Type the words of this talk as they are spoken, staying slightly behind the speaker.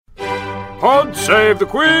Pod Save the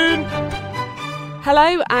Queen!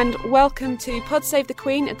 Hello and welcome to Pod Save the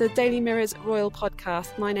Queen, the Daily Mirror's royal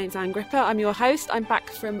podcast. My name's Anne Gripper, I'm your host. I'm back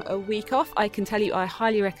from a week off. I can tell you I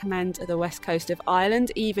highly recommend the west coast of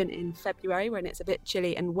Ireland, even in February when it's a bit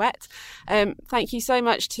chilly and wet. Thank you so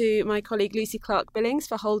much to my colleague Lucy Clark-Billings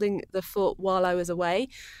for holding the fort while I was away.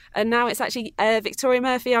 And now it's actually Victoria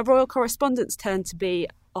Murphy, our royal correspondent's turn to be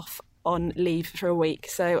off on leave for a week,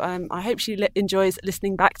 so I hope she enjoys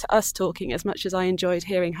listening back to us talking as much as I enjoyed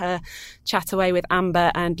hearing her chat away with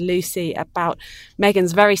Amber and Lucy about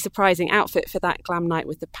Meghan's very surprising outfit for that glam night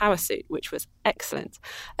with the power suit, which was excellent.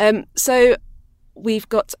 So we've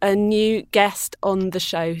got a new guest on the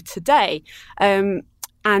show today, and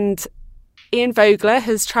Ian Vogler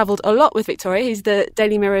has travelled a lot with Victoria. He's the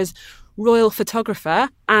Daily Mirror's royal photographer,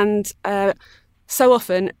 and so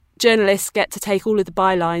often journalists get to take all of the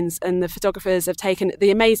bylines and the photographers have taken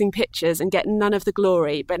the amazing pictures and get none of the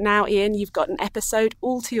glory. But now, Ian, you've got an episode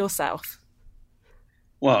all to yourself.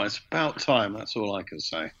 Well, it's about time, that's all I can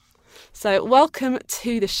say. So welcome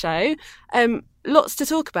to the show. Lots to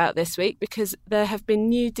talk about this week because there have been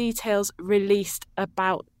new details released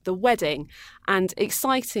about the wedding. And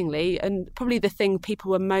excitingly, and probably the thing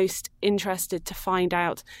people were most interested to find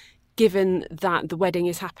out, given that the wedding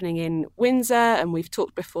is happening in Windsor, and we've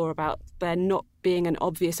talked before about there not being an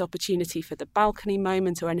obvious opportunity for the balcony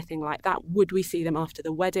moment or anything like that, would we see them after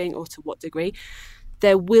the wedding or to what degree?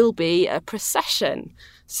 There will be a procession.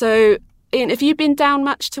 So, Ian, have you been down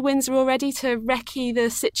much to Windsor already to recce the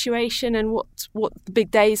situation and what the big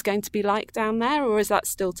day is going to be like down there, or is that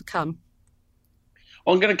still to come?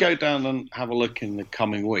 I'm going to go down and have a look in the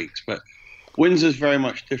coming weeks, but Windsor's very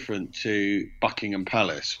much different to Buckingham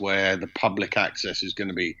Palace, where the public access is going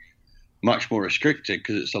to be much more restricted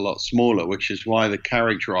because it's a lot smaller, which is why the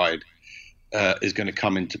carriage ride is going to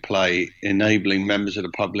come into play, enabling members of the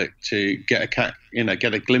public to get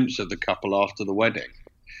a glimpse of the couple after the wedding.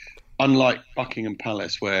 Unlike Buckingham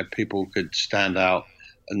Palace, where people could stand out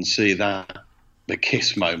and see the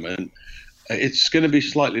kiss moment, it's going to be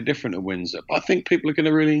slightly different at Windsor. But I think people are going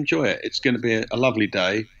to really enjoy it. It's going to be a lovely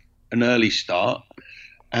day, an early start,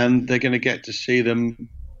 and they're going to get to see them,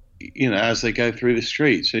 as they go through the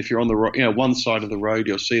streets. If you're on the one side of the road,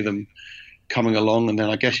 you'll see them coming along, and then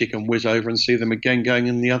I guess you can whiz over and see them again going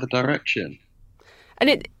in the other direction.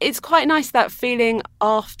 And it's quite nice, that feeling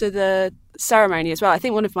after the ceremony as well. I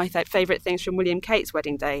think one of my favourite things from William Kate's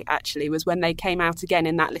wedding day actually was when they came out again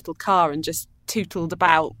in that little car and just tootled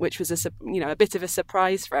about, which was a bit of a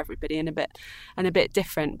surprise for everybody and a bit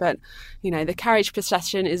different. But the carriage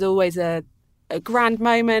procession is always a grand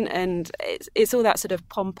moment, and it's all that sort of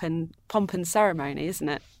pomp and ceremony, isn't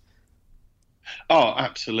it? Oh,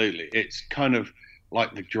 absolutely. It's kind of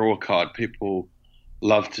like the draw card. People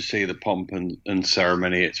love to see the pomp and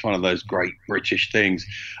ceremony. It's one of those great British things.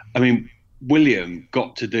 I mean, William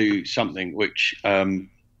got to do something which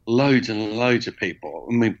loads and loads of people,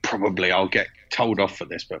 I mean, probably I'll get told off for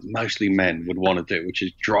this, but mostly men would want to do, which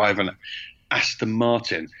is drive an Aston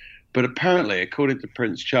Martin. But apparently, according to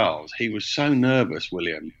Prince Charles, he was so nervous,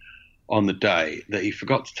 William, on the day that he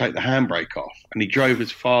forgot to take the handbrake off, and he drove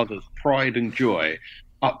his father's pride and joy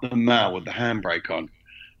up the mall with the handbrake on.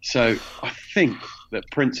 So I think that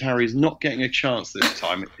Prince Harry's not getting a chance this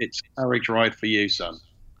time. It's carriage ride for you, son.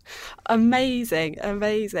 Amazing.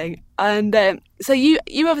 And so you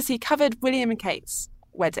obviously covered William and Kate's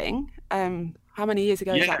wedding. How many years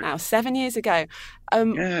ago is that now? 7 years ago.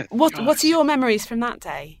 What are your memories from that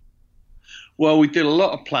day? Well, we did a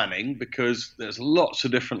lot of planning because there's lots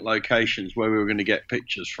of different locations where we were going to get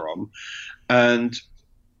pictures from, and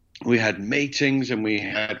we had meetings, and we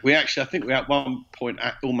at one point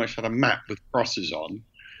almost had a map with crosses on.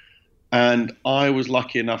 And I was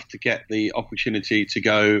lucky enough to get the opportunity to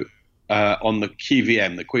go on the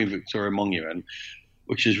QVM, the Queen Victoria Monument,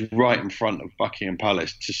 which is right in front of Buckingham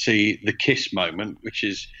Palace, to see the kiss moment, which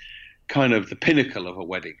is kind of the pinnacle of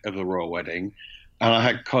a royal wedding.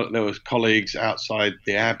 And there was colleagues outside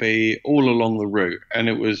the Abbey all along the route, and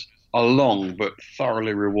it was a long but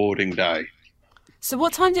thoroughly rewarding day. So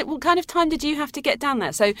what kind of time did you have to get down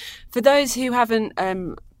there? So for those who haven't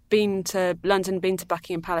been to London, been to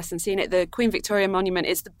Buckingham Palace and seen it, the Queen Victoria Monument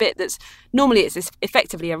is the bit that's normally it's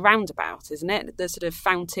effectively a roundabout, isn't it? The sort of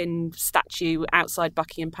fountain statue outside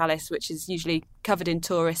Buckingham Palace, which is usually covered in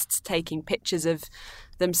tourists taking pictures of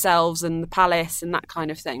themselves and the palace and that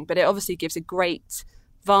kind of thing. But it obviously gives a great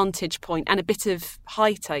vantage point and a bit of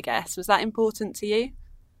height, I guess. Was that important to you?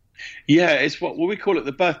 Yeah, it's what we call it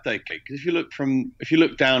the birthday cake. Because if you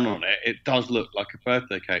look down on it, it does look like a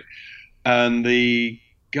birthday cake. And the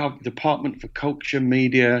Department for Culture,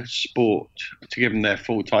 Media, Sport, to give them their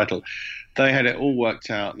full title. They had it all worked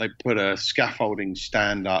out. They put a scaffolding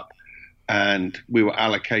stand up, and we were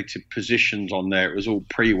allocated positions on there. It was all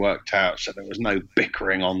pre-worked out, so there was no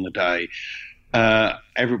bickering on the day.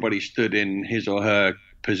 Everybody stood in his or her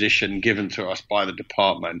position given to us by the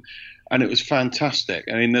department, and it was fantastic.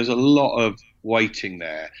 I mean, there's a lot of waiting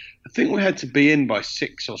there. I think we had to be in by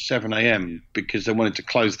 6 or 7 a.m. because they wanted to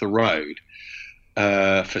close the road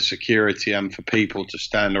for security and for people to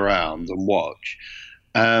stand around and watch.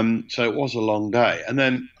 So it was a long day. And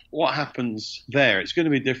then what happens there, it's going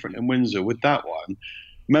to be different in Windsor. With that one,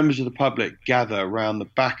 members of the public gather around the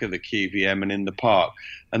back of the QVM and in the park,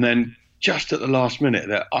 and then just at the last minute,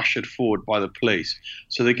 they're ushered forward by the police.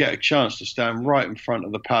 So they get a chance to stand right in front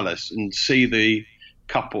of the palace and see the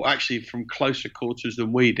couple, actually from closer quarters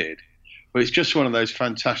than we did. But it's just one of those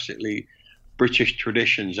fantastically British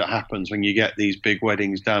traditions that happens when you get these big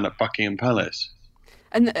weddings down at Buckingham Palace.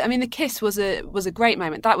 And I mean, the kiss was a great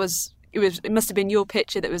moment. It must have been your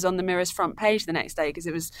picture that was on the Mirror's front page the next day, because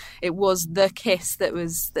it was the kiss that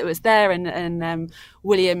was there, and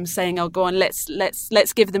William saying, "Oh, go on,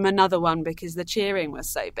 let's give them another one," because the cheering was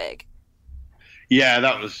so big. Yeah,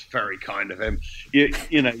 that was very kind of him.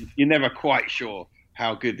 You know, you're never quite sure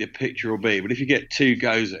how good the picture will be, but if you get 2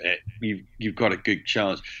 goes at it, you've got a good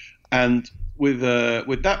chance. And with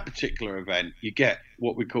that particular event, you get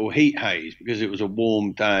what we call heat haze, because it was a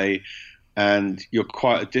warm day and you're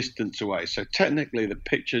quite a distance away. So technically the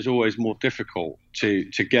picture is always more difficult to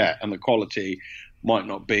get, and the quality might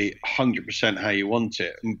not be 100% how you want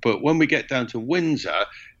it. But when we get down to Windsor,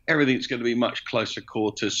 everything's going to be much closer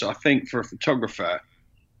quarters. So I think for a photographer,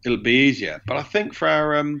 it'll be easier. But I think for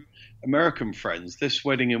our American friends, this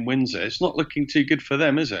wedding in Windsor, it's not looking too good for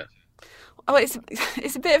them, is it? Oh, it's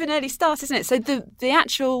a bit of an early start, isn't it? So the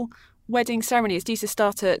actual wedding ceremony is due to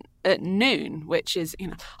start at noon, which is, you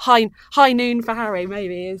know, high noon for Harry.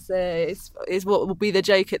 Maybe is what will be the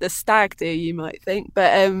joke at the stag do, you might think.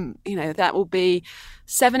 But you know, that will be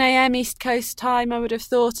 7 a.m. East Coast time, I would have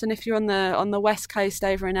thought. And if you're on the West Coast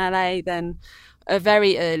over in LA, then a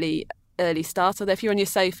very early start. Although if you're on your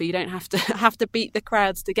sofa, you don't have to beat the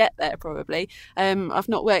crowds to get there. Probably. I've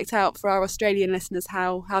not worked out for our Australian listeners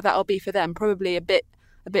how that'll be for them. Probably a bit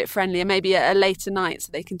friendlier, maybe a later night,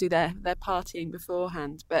 so they can do their partying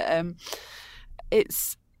beforehand. But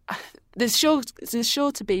there's sure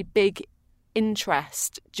to be big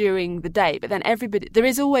interest during the day. But then there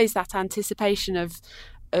is always that anticipation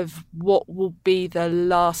of what will be the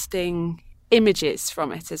lasting images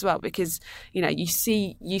from it as well, because you know you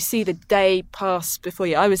see the day pass before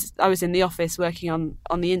you. I was in the office working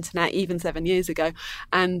on the internet even 7 years ago,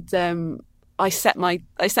 and I set my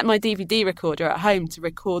DVD recorder at home to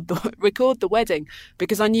record the wedding,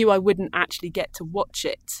 because I knew I wouldn't actually get to watch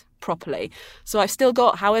it properly. So I've still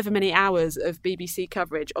got however many hours of BBC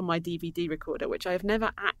coverage on my DVD recorder, which I have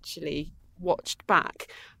never actually watched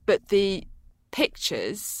back. But the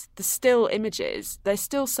pictures, the still images, they're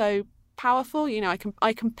still so powerful. You know,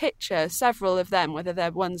 I can picture several of them, whether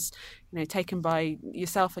they're ones, you know, taken by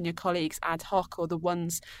yourself and your colleagues ad hoc, or the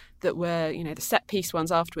ones that were, you know, the set piece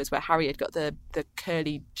ones afterwards, where Harry had got the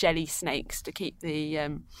curly jelly snakes to keep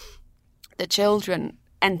the children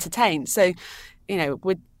entertained. So, you know,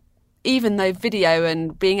 even though video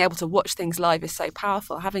and being able to watch things live is so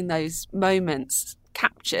powerful, having those moments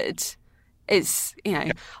captured is, you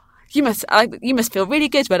know. You must feel really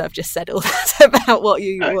good when I've just said all that about what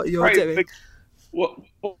you're doing.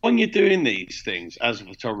 When you're doing these things as a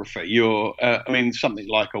photographer, you're something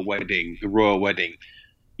like a wedding, the royal wedding,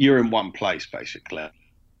 you're in one place basically,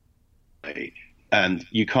 and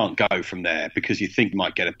you can't go from there because you think you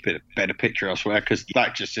might get a bit better picture elsewhere, because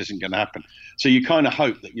that just isn't going to happen. So you kind of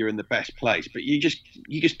hope that you're in the best place, but you just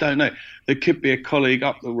don't know. There could be a colleague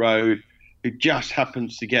up the road who just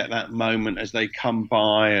happens to get that moment as they come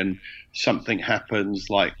by, and something happens,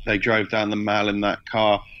 like they drove down the Mall in that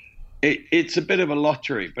car. It's a bit of a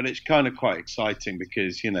lottery, but it's kind of quite exciting,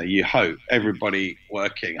 because, you know, you hope, everybody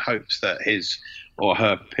working hopes that his or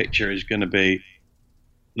her picture is going to be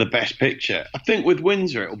the best picture. I think with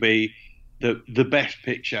Windsor, it'll be the best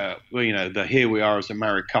picture. Well, you know, the here we are as a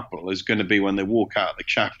married couple is going to be when they walk out of the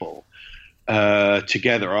chapel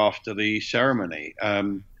together after the ceremony.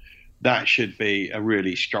 That should be a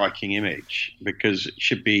really striking image, because it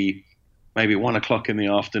should be maybe 1:00 in the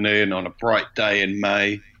afternoon on a bright day in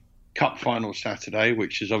May, Cup final Saturday,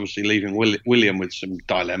 which is obviously leaving William with some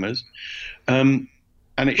dilemmas. And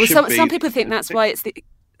it should be. Some people think that's why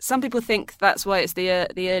some people think that's why it's the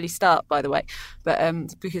early start, by the way, but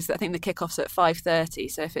because I think the kickoff's at 5:30.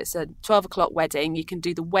 So if it's a 12 o'clock wedding, you can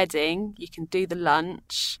do the wedding, you can do the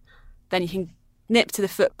lunch, then you can nip to the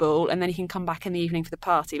football, and then you can come back in the evening for the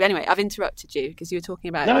party. But anyway, I've interrupted you because you were talking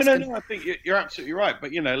about... No. I think you're absolutely right.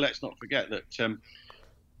 But, let's not forget that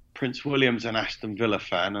Prince William's an Aston Villa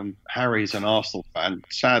fan and Harry's an Arsenal fan.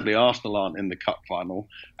 Sadly, Arsenal aren't in the cup final.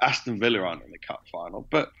 Aston Villa aren't in the cup final.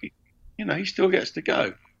 But, he still gets to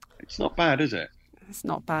go. It's not bad, is it? It's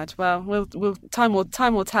not bad. Well, time will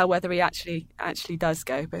tell whether he actually does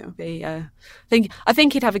go. But it'll be. I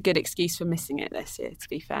think he'd have a good excuse for missing it this year, to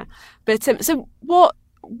be fair. But so what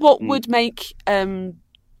would make I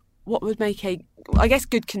guess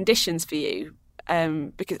good conditions for you?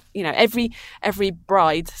 Because every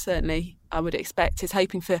bride, certainly I would expect, is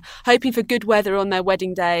hoping for good weather on their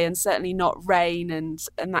wedding day, and certainly not rain and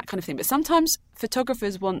that kind of thing. But sometimes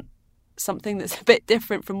photographers want something that's a bit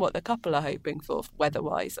different from what the couple are hoping for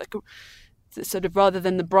weather-wise. Like, sort of, rather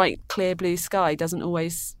than the bright, clear blue sky doesn't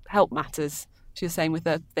always help matters, as you're saying, with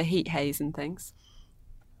the heat haze and things.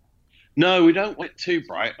 No, we don't want it too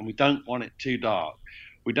bright and we don't want it too dark.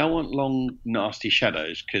 We don't want long, nasty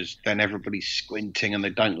shadows because then everybody's squinting and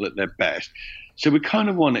they don't look their best. So we kind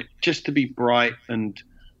of want it just to be bright and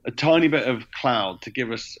a tiny bit of cloud to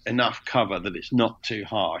give us enough cover that it's not too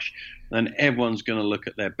harsh. Then everyone's going to look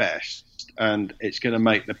at their best and it's going to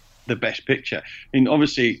make the best picture. I mean,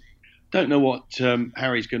 obviously, don't know what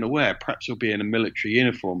Harry's going to wear. Perhaps he'll be in a military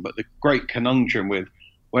uniform. But the great conundrum with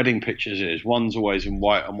wedding pictures is one's always in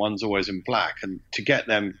white and one's always in black. And to get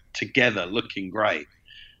them together looking great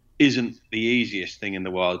isn't the easiest thing in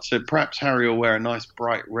the world. So perhaps Harry will wear a nice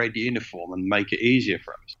bright red uniform and make it easier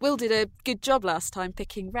for us. Will did a good job last time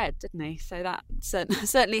picking red, didn't he? So that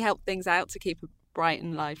certainly helped things out to keep it bright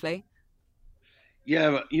and lively.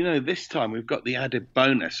 Yeah, but, this time we've got the added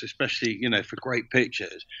bonus, especially, for great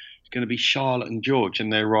pictures. It's going to be Charlotte and George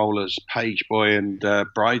in their role as page boy and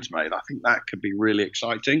bridesmaid. I think that could be really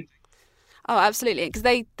exciting. Oh, absolutely, because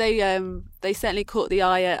they certainly caught the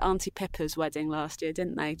eye at Auntie Pippa's wedding last year,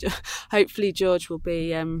 didn't they? Hopefully George will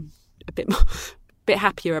be a bit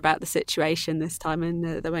happier about the situation this time,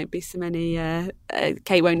 and there won't be so many...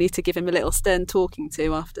 Kate won't need to give him a little stern talking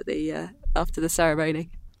to after the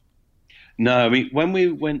ceremony. No, I mean, when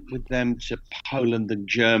we went with them to Poland and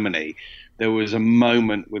Germany, there was a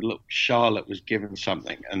moment where, look, Charlotte was given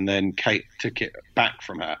something and then Kate took it back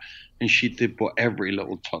from her and she did what every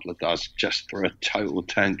little toddler does, just throw a total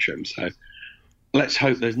tantrum. So let's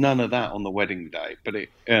hope there's none of that on the wedding day. But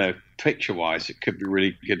picture-wise, it could be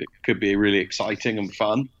really good. It could be really exciting and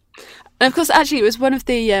fun. And of course, actually, it was one of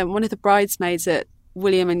the bridesmaids at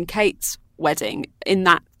William and Kate's wedding in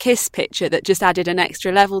that kiss picture that just added an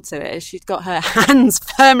extra level to it. She's got her hands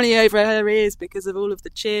firmly over her ears because of all of the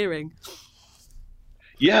cheering.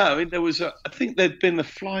 Yeah, I mean, I think there'd been the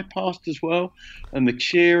fly past as well and the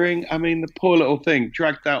cheering. I mean, the poor little thing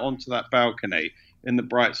dragged out onto that balcony in the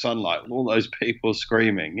bright sunlight with all those people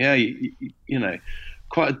screaming. Yeah,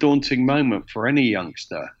 quite a daunting moment for any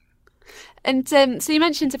youngster. And so you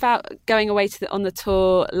mentioned about going away on the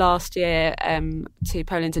tour last year to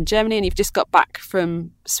Poland and Germany, and you've just got back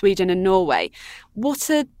from Sweden and Norway. What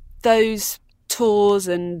are those tours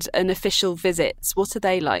and official visits? What are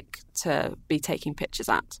they like to be taking pictures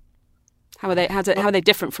at? How are they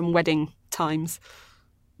different from wedding times?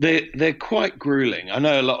 They're quite grueling. I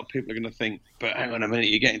know a lot of people are going to think, but hang on a minute,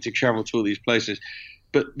 you're getting to travel to all these places.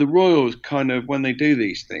 But the royals kind of, when they do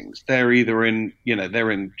these things, they're either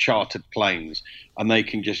they're in chartered planes and they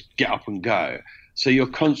can just get up and go. So you're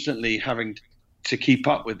constantly having to keep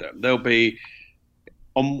up with them. They'll be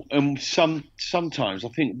sometimes, I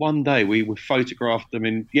think one day we photographed them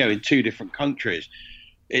in two different countries.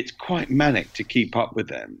 It's quite manic to keep up with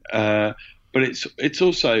them. But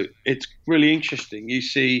it's really interesting. You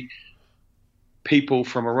see people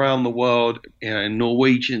from around the world,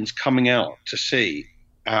 Norwegians coming out to see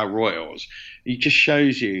our royals. It just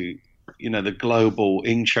shows you, the global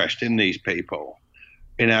interest in these people,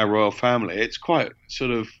 in our royal family. It's quite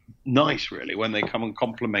sort of nice, really, when they come and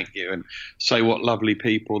compliment you and say what lovely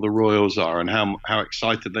people the royals are and how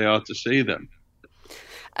excited they are to see them.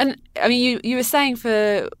 And I mean, you were saying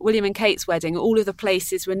for William and Kate's wedding, all of the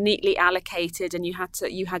places were neatly allocated, and you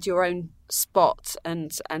had your own spot,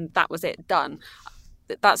 and that was it, done.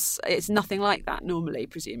 It's nothing like that normally,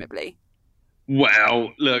 presumably.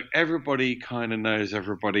 Well, look, everybody kind of knows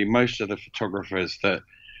everybody. Most of the photographers that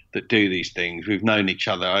do these things, we've known each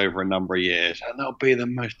other over a number of years, and there'll be the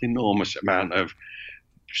most enormous amount of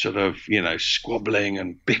sort of, squabbling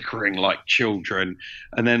and bickering like children.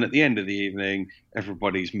 And then at the end of the evening,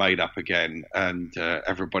 everybody's made up again, and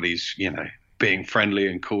everybody's, being friendly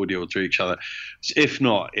and cordial to each other. If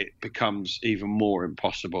not, it becomes even more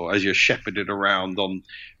impossible as you're shepherded around on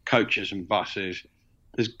coaches and buses.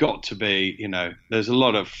 There's got to be, there's a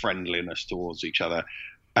lot of friendliness towards each other,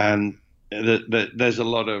 and there's a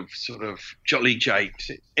lot of sort of jolly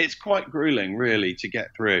jakes. It's quite grueling, really, to get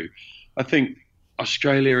through. I think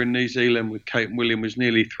Australia and New Zealand with Kate and William was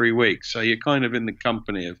nearly 3 weeks, so you're kind of in the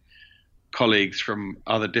company of colleagues from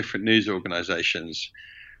other different news organisations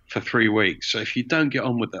for 3 weeks. So if you don't get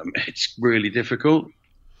on with them, it's really difficult.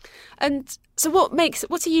 And so what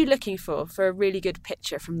are you looking for a really good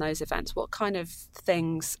picture from those events? What kind of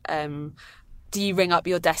things do you ring up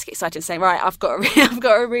your desk excited and say, right, I've got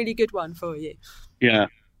a really good one for you? Yeah.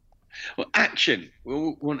 Well, action.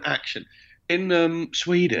 We want action. In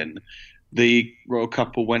Sweden, the royal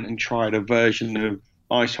couple went and tried a version of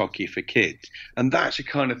ice hockey for kids. And that's the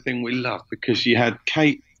kind of thing we love, because you had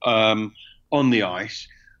Kate on the ice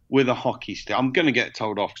with a hockey stick. I'm going to get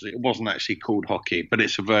told off because it wasn't actually called hockey, but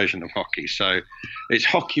it's a version of hockey. So it's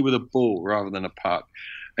hockey with a ball rather than a puck.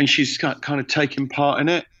 And she's kind of taking part in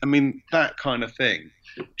it. I mean, that kind of thing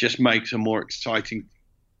just makes a more exciting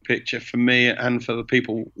picture for me and for the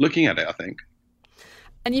people looking at it, I think.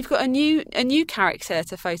 And you've got a new character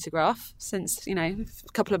to photograph since, a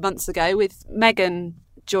couple of months ago, with Meghan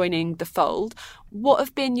joining the fold. What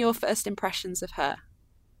have been your first impressions of her?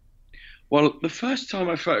 Well, the first time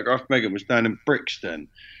I photographed Meghan was down in Brixton,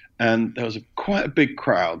 and there was quite a big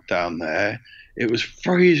crowd down there. It was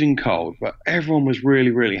freezing cold, but everyone was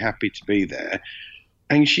really, really happy to be there.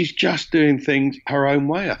 And she's just doing things her own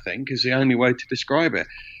way, I think, is the only way to describe it.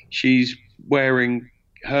 She's wearing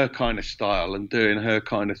her kind of style and doing her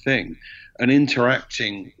kind of thing and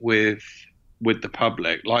interacting with the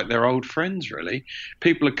public like they're old friends, really.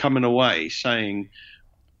 People are coming away saying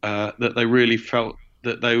that they really felt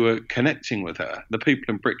that they were connecting with her. The people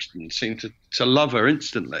in Brixton seemed to love her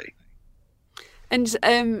instantly. And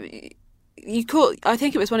you caught, I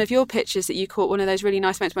think it was one of your pictures that you caught one of those really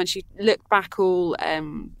nice moments when she looked back all,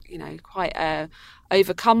 quite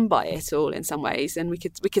overcome by it all in some ways. And we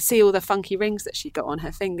could see all the funky rings that she got on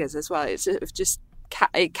her fingers as well. It sort of just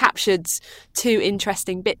it captured two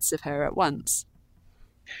interesting bits of her at once.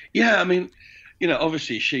 Yeah, I mean,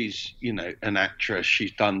 obviously she's, an actress.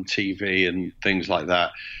 She's done TV and things like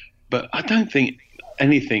that. But I don't think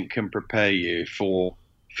anything can prepare you for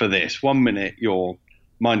this. 1 minute you're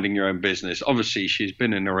minding your own business. Obviously, she's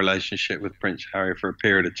been in a relationship with Prince Harry for a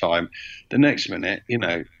period of time. The next minute,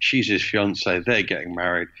 she's his fiancée, they're getting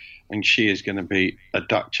married, and she is going to be a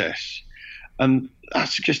duchess. And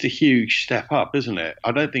that's just a huge step up, isn't it?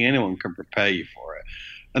 I don't think anyone can prepare you for it.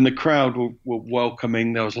 And the crowd were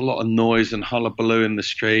welcoming. There was a lot of noise and hullabaloo in the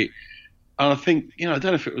street. And I think, I don't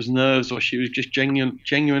know if it was nerves or she was just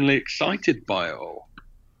genuinely excited by it all.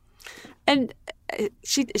 And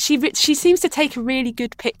she seems to take a really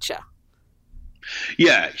good picture.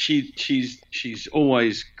 Yeah, she's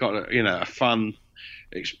always got a fun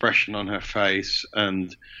expression on her face,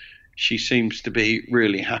 and she seems to be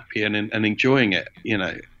really happy and enjoying it.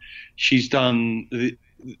 She's done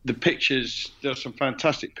the pictures. There are some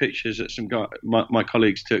fantastic pictures that my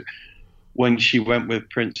colleagues took when she went with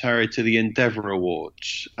Prince Harry to the Endeavour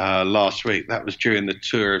Awards last week. That was during the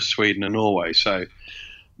tour of Sweden and Norway. So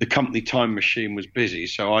the company time machine was busy,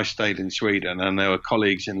 so I stayed in Sweden, and there were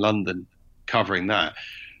colleagues in London covering that.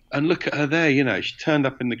 And look at her there, she turned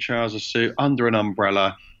up in the trouser suit under an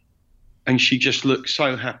umbrella, and she just looked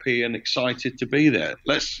so happy and excited to be there.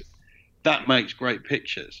 That makes great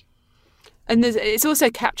pictures. And it's also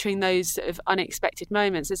capturing those sort of unexpected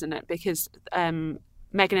moments, isn't it? Because Meghan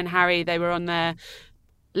and Harry, they were on their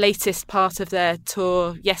latest part of their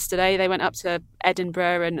tour yesterday. They went up to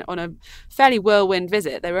Edinburgh and on a fairly whirlwind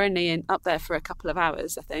visit. They were only up there for a couple of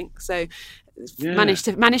hours, I think. So managed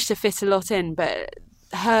to fit a lot in. But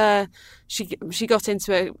she got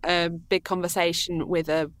into a big conversation with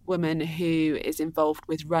a woman who is involved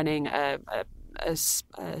with running a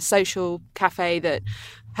social cafe that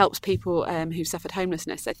helps people who suffered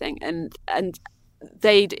homelessness, I think, and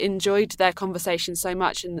they'd enjoyed their conversation so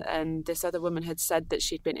much, and this other woman had said that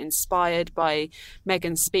she'd been inspired by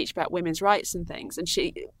Meghan's speech about women's rights and things, and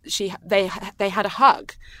they had a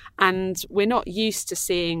hug. And we're not used to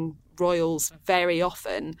seeing royals very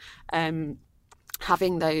often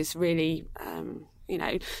having those really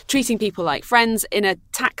treating people like friends in a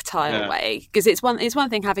tactile way, because it's one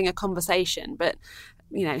thing having a conversation, but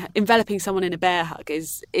enveloping someone in a bear hug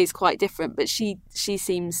is quite different. But she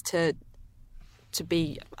seems to to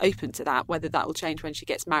be open to that. Whether that will change when she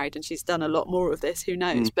gets married and she's done a lot more of this, who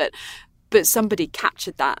knows? But somebody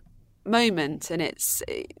captured that moment, and it's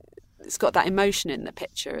got that emotion in the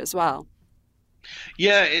picture as well.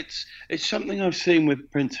 Yeah, it's something I've seen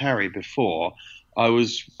with Prince Harry before. I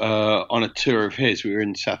was on a tour of his. We were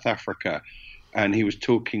in South Africa, and he was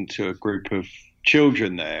talking to a group of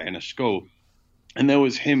children there in a school. And there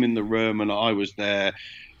was him in the room, and I was there,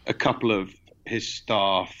 a couple of his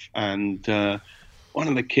staff, and one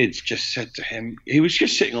of the kids just said to him, he was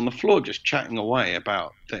just sitting on the floor just chatting away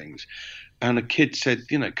about things. And a kid said,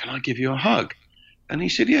 can I give you a hug? And he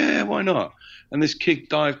said, yeah, why not? And this kid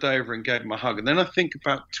dived over and gave him a hug. And then I think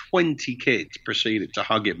about 20 kids proceeded to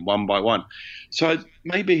hug him one by one. So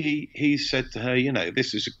maybe he said to her,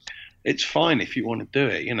 it's fine if you want to do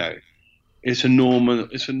it, It's a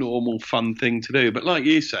normal fun thing to do. But like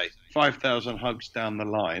you say, 5,000 hugs down the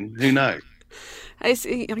line, who knows? I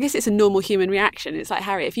guess it's a normal human reaction. It's like,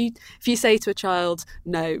 Harry, if you say to a child,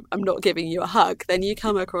 no, I'm not giving you a hug, then you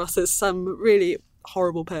come across as some really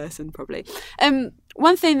horrible person, probably.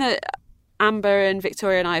 One thing that Amber and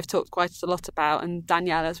Victoria and I have talked quite a lot about, and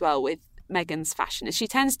Danielle as well, with Meghan's fashion, is she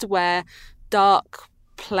tends to wear dark,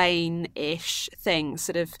 plain-ish things,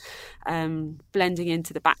 sort of blending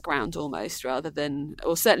into the background almost, rather than,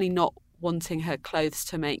 or certainly not wanting her clothes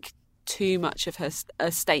to make too much of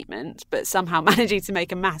a statement, but somehow managing to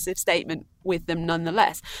make a massive statement with them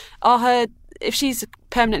nonetheless. If she's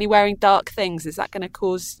permanently wearing dark things, is that going to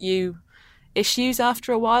cause you issues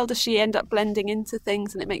after a while? Does she end up blending into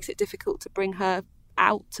things and it makes it difficult to bring her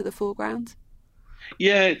out to the foreground?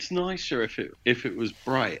 Yeah, it's nicer if it was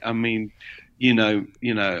bright. I mean, and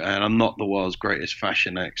I'm not the world's greatest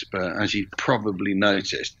fashion expert, as you probably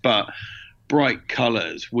noticed, but bright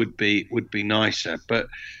colours would be nicer. But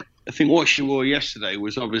I think what she wore yesterday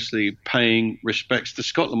was obviously paying respects to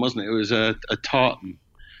Scotland, wasn't it? It was a tartan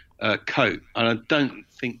coat, and I don't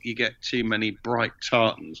think you get too many bright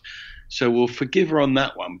tartans. So we'll forgive her on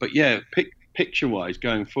that one. But yeah, picture-wise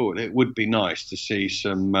going forward, it would be nice to see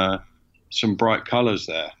some bright colours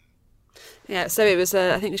there. Yeah, so it was.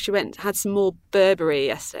 I think she had some more Burberry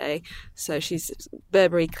yesterday. So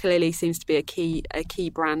Burberry clearly seems to be a key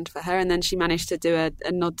brand for her. And then she managed to do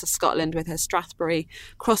a nod to Scotland with her Strathbury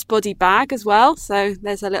crossbody bag as well. So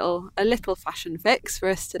there's a little fashion fix for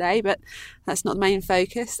us today, but that's not the main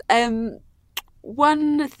focus.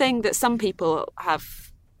 One thing that some people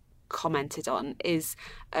have commented on is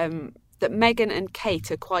that Meghan and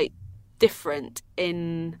Kate are quite different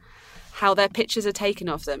in how their pictures are taken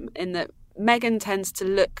of them, in that Meghan tends to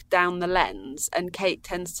look down the lens and Kate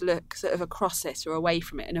tends to look sort of across it or away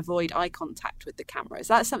from it and avoid eye contact with the camera. Is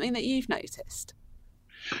that something that you've noticed?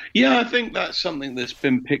 Yeah, I think that's something that's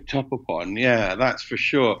been picked up upon. Yeah, that's for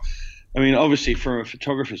sure. I mean, obviously, from a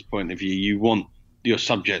photographer's point of view, you want your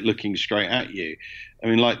subject looking straight at you. I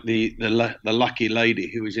mean, like the lucky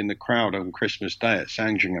lady who was in the crowd on Christmas Day at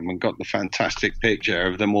Sandringham and got the fantastic picture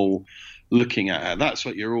of them all looking at her. That's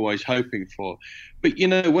what you're always hoping for. But,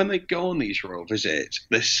 when they go on these royal visits,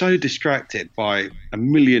 they're so distracted by a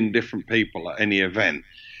million different people at any event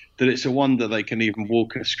that it's a wonder they can even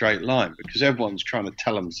walk in a straight line, because everyone's trying to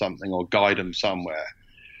tell them something or guide them somewhere.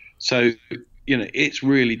 So, it's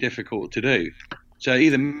really difficult to do. So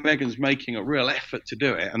either Meghan's making a real effort to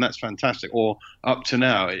do it, and that's fantastic, or up to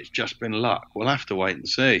now, it's just been luck. We'll have to wait and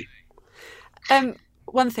see.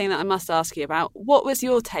 One thing that I must ask you about, what was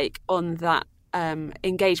your take on that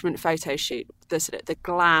engagement photo shoot, the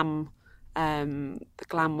glam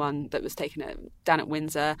one that was taken down at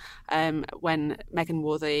Windsor, when Meghan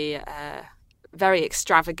wore the very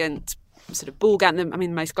extravagant sort of ball gown, I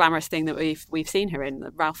mean, the most glamorous thing that we've seen her in,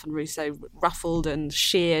 the Ralph and Russo ruffled and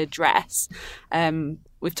sheer dress.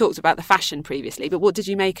 We've talked about the fashion previously, but what did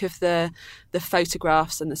you make of the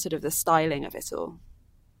photographs and the sort of the styling of it all?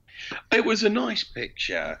 It was a nice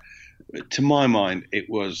picture. To my mind, it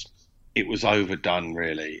was overdone,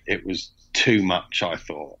 really. It was too much, I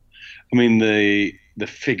thought. I mean, the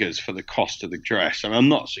figures for the cost of the dress, and I'm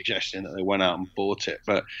not suggesting that they went out and bought it,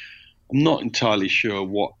 but I'm not entirely sure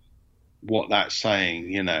what that's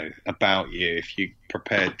saying, about you if you're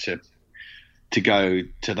prepared to go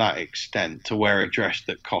to that extent, to wear a dress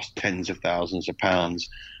that cost tens of thousands of pounds.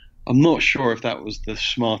 I'm not sure if that was the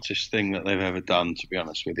smartest thing that they've ever done, to be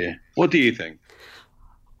honest with you. What do you think?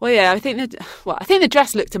 Well, yeah, I think the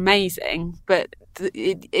dress looked amazing, but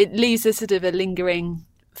it leaves a sort of a lingering,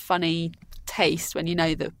 funny taste when you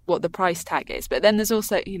know what the price tag is. But then there's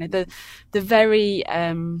also, the very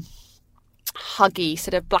huggy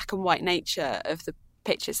sort of black and white nature of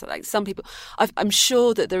pictures. So like some people, I'm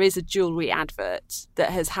sure that there is a jewellery advert that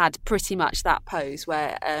has had pretty much that pose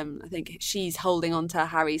where I think she's holding onto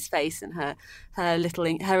Harry's face and her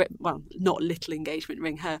not little engagement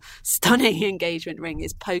ring, her stunning engagement ring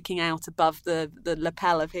is poking out above the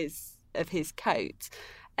lapel of his coat.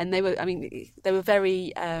 And they were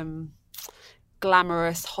very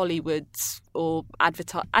glamorous Hollywood or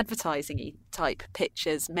advertising-y type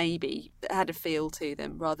pictures, maybe, that had a feel to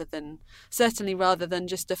them rather than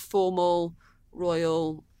just a formal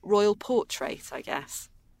royal portrait, I guess.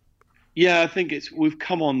 Yeah, I think we've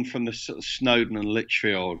come on from the sort of Snowden and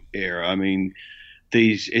Litchfield era. I mean,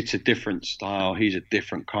 it's a different style. He's a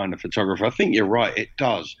different kind of photographer. I think you're right. It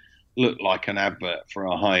does look like an advert for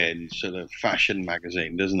a high-end sort of fashion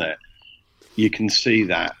magazine, doesn't it? You can see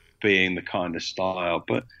that being the kind of style,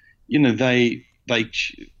 but they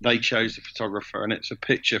chose the photographer, and it's a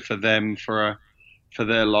picture for them for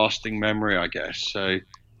their lasting memory, I guess. So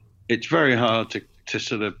it's very hard to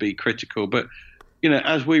sort of be critical, but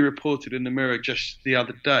as we reported in the Mirror just the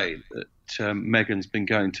other day, that Meghan's been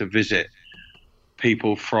going to visit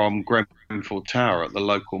people from Grenfell Tower at the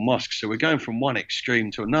local mosque. So we're going from one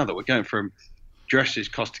extreme to another. We're going from dresses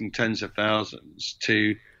costing tens of thousands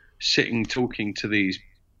to sitting talking to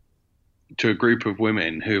a group of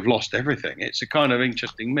women who have lost everything. It's a kind of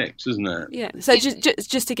interesting mix, isn't it? Yeah. So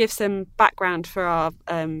just to give some background for our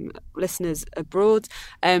listeners abroad,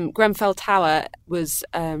 Grenfell Tower was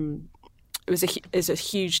a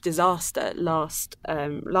huge disaster last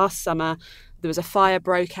summer. There was a fire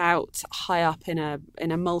broke out high up in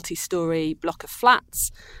a multi-storey block of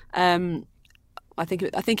flats. I think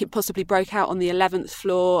it possibly broke out on the 11th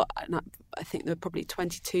floor. I think there were probably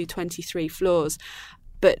 22, 23 floors,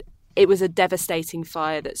 but it was a devastating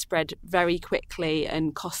fire that spread very quickly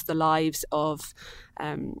and cost the lives of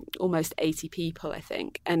almost 80 people, I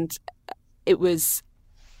think. And it's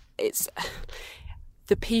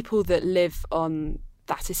the people that live on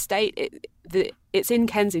that estate. It's in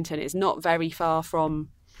Kensington. It's not very far from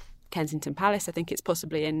Kensington Palace. I think it's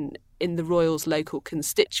possibly in the Royals' local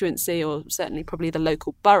constituency, or certainly probably the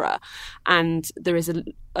local borough. And there is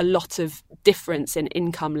a lot of difference in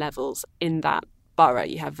income levels in that borough.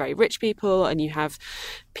 You have very rich people, and you have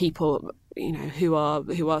people who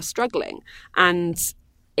are struggling. And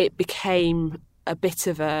it became a bit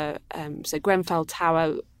of so Grenfell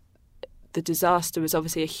Tower, the disaster was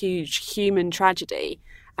obviously a huge human tragedy,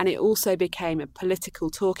 and it also became a political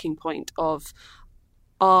talking point of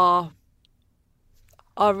are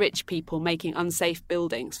rich people making unsafe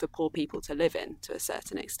buildings for poor people to live in, to a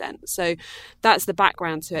certain extent. So that's the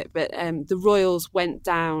background to it. But the royals went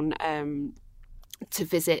down to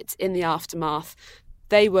visit in the aftermath.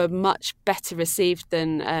 They were much better received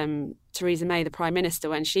than Theresa May, the Prime Minister,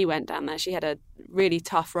 when she went down there. She had a really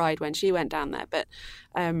tough ride when she went down there. But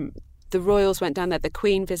the royals went down there. The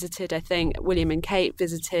Queen visited, I think. William and Kate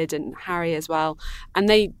visited, and Harry as well. And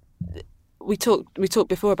we talked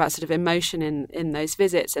before about sort of emotion in those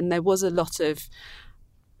visits, and there was a lot of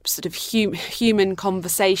sort of human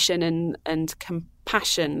conversation and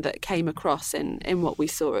compassion that came across in what we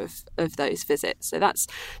saw of those visits. So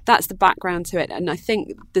that's the background to it. And I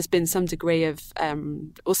think there's been some degree of,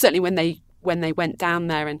 or certainly when they went down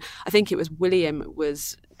there, and I think it was William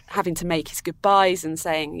was having to make his goodbyes and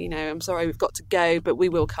saying, I'm sorry, we've got to go, but we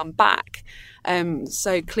will come back.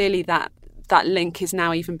 So clearly that link is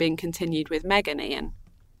now even being continued with Meghan, Ian.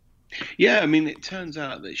 Yeah, I mean, it turns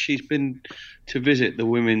out that she's been to visit the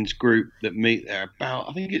women's group that meet there about,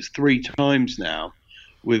 I think it's 3 times now,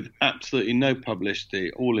 with absolutely no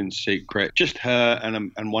publicity, all in secret, just her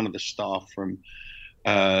and one of the staff from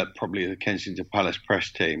probably the Kensington Palace press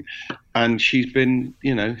team. And she's been,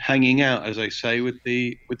 hanging out, as I say, with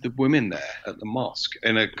the women there at the mosque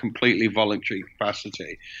in a completely voluntary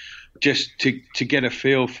capacity, just to get a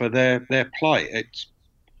feel for their plight. It's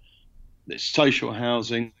social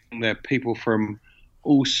housing. They're people from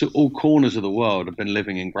all corners of the world have been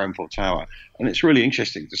living in Grenfell Tower, and it's really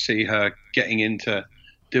interesting to see her getting into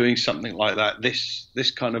doing something like that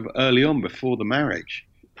this kind of early on before the marriage.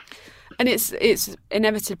 And it's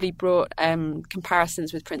inevitably brought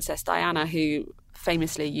comparisons with Princess Diana, who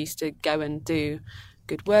famously used to go and do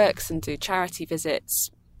good works and do charity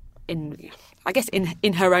visits in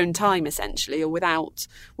her own time, essentially, or without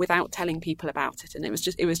telling people about it. And it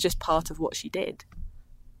was just part of what she did.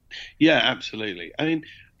 Yeah, absolutely. I mean,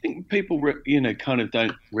 I think people, kind of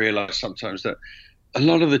don't realise sometimes that a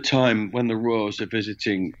lot of the time when the royals are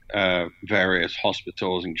visiting various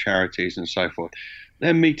hospitals and charities and so forth,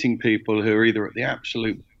 they're meeting people who are either at the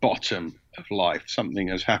absolute bottom of life. Something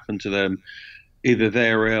has happened to them, either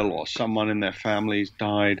they're ill or someone in their family's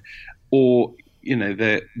died, or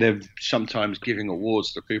they're sometimes giving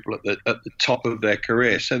awards to people at the top of their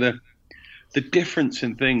career. So the difference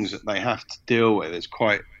in things that they have to deal with is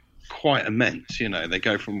quite immense. They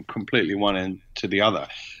go from completely one end to the other.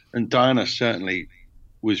 And Diana certainly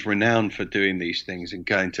was renowned for doing these things and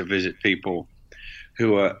going to visit people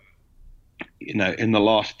who are, in the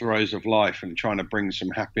last throes of life and trying to bring some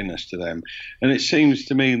happiness to them. And it seems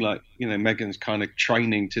to me like, Meghan's kind of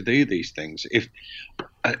training to do these things. If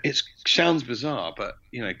it sounds bizarre, but,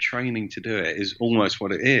 training to do it is almost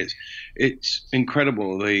what it is. It's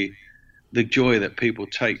incredible the joy that people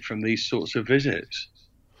take from these sorts of visits.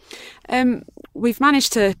 We've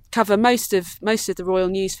managed to cover most of the royal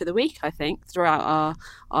news for the week, I think, throughout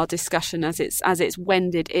our discussion as it's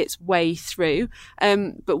wended its way through.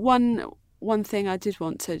 But one thing I did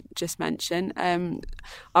want to just mention,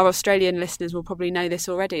 our Australian listeners will probably know this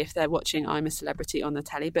already if they're watching I'm a Celebrity on the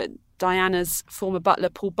telly, but Diana's former butler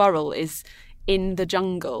Paul Burrell is in the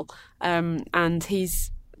jungle, and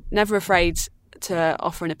he's never afraid to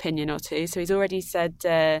offer an opinion or two. So he's already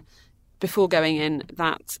said before going in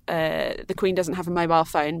that the Queen doesn't have a mobile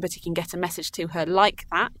phone, but he can get a message to her like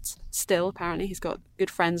that. Still, apparently, he's got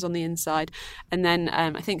good friends on the inside. And then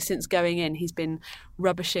I think since going in, he's been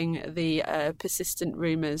rubbishing the persistent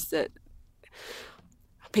rumours that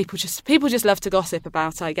people just love to gossip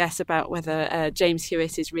about, I guess, about whether James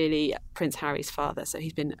Hewitt is really Prince Harry's father. So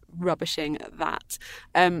he's been rubbishing that.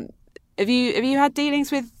 Have you had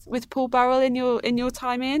dealings with Paul Burrell in your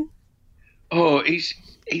time, Ian? Oh, he's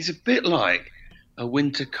a bit like a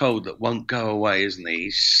winter cold that won't go away, isn't he?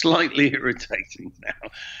 He's slightly irritating now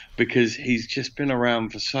because he's just been around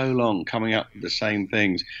for so long, coming up with the same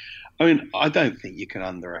things. I mean, I don't think you can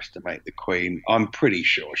underestimate the Queen. I'm pretty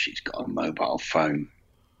sure she's got a mobile phone.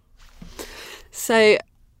 So,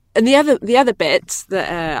 and the other bit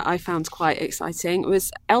that I found quite exciting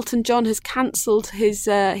was Elton John has cancelled his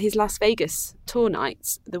Las Vegas tour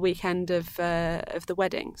nights the weekend of the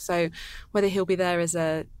wedding. So whether he'll be there as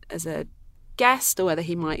a guest or whether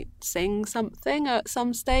he might sing something at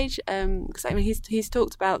some stage, because I mean he's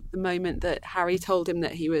talked about the moment that Harry told him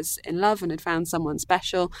that he was in love and had found someone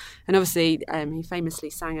special, and obviously he famously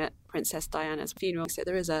sang at Princess Diana's funeral. So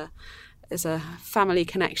there is a family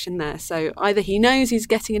connection there. So either he knows he's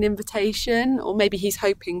getting an invitation or maybe he's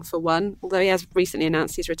hoping for one, although he has recently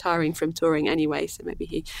announced he's retiring from touring anyway, so maybe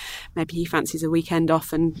he fancies a weekend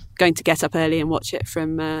off and going to get up early and watch it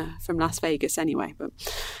from Las Vegas anyway,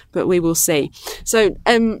 but we will see. So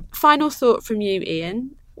final thought from you,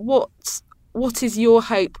 Ian. What is your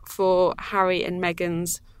hope for Harry and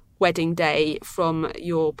Meghan's wedding day from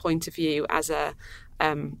your point of view as a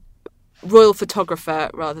royal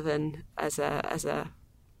photographer rather than as a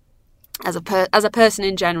person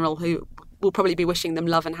in general who will probably be wishing them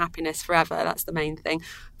love and happiness forever? That's the main thing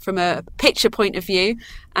from a picture point of view,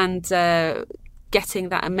 and getting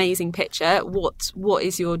that amazing picture. What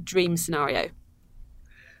is your dream scenario?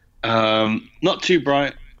 Not too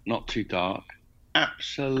bright, not too dark,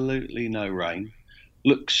 absolutely no rain.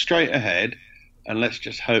 Look straight ahead, and let's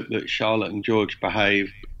just hope that Charlotte and George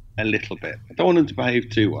behave a little bit. I don't want them to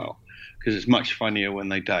behave too well, because it's much funnier when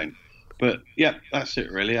they don't. But yeah, that's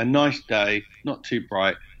it really. A nice day, not too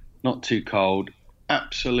bright, not too cold,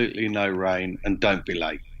 absolutely no rain, and don't be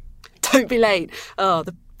late. Don't be late. Oh,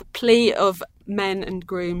 the plea of men and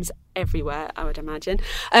grooms everywhere, I would imagine.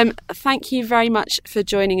 Thank you very much for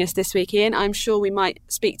joining us this week, Ian. I'm sure we might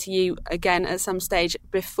speak to you again at some stage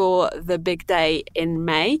before the big day in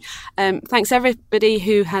May. Thanks everybody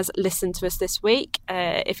who has listened to us this week.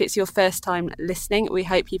 If it's your first time listening, we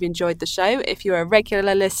hope you've enjoyed the show. If you're a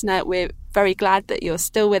regular listener, we're very glad that you're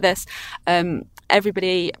still with us.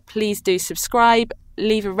 Everybody, please do subscribe,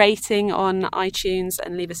 leave a rating on iTunes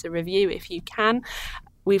and leave us a review if you can.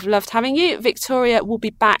 We've loved having you. Victoria will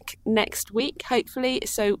be back next week, hopefully.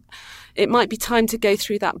 So it might be time to go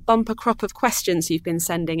through that bumper crop of questions you've been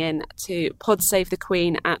sending in to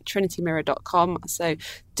podsavethequeen@trinitymirror.com. So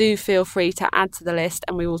do feel free to add to the list,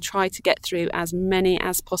 and we will try to get through as many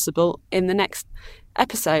as possible in the next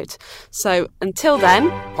episode. So until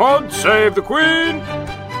then, Pod save the Queen!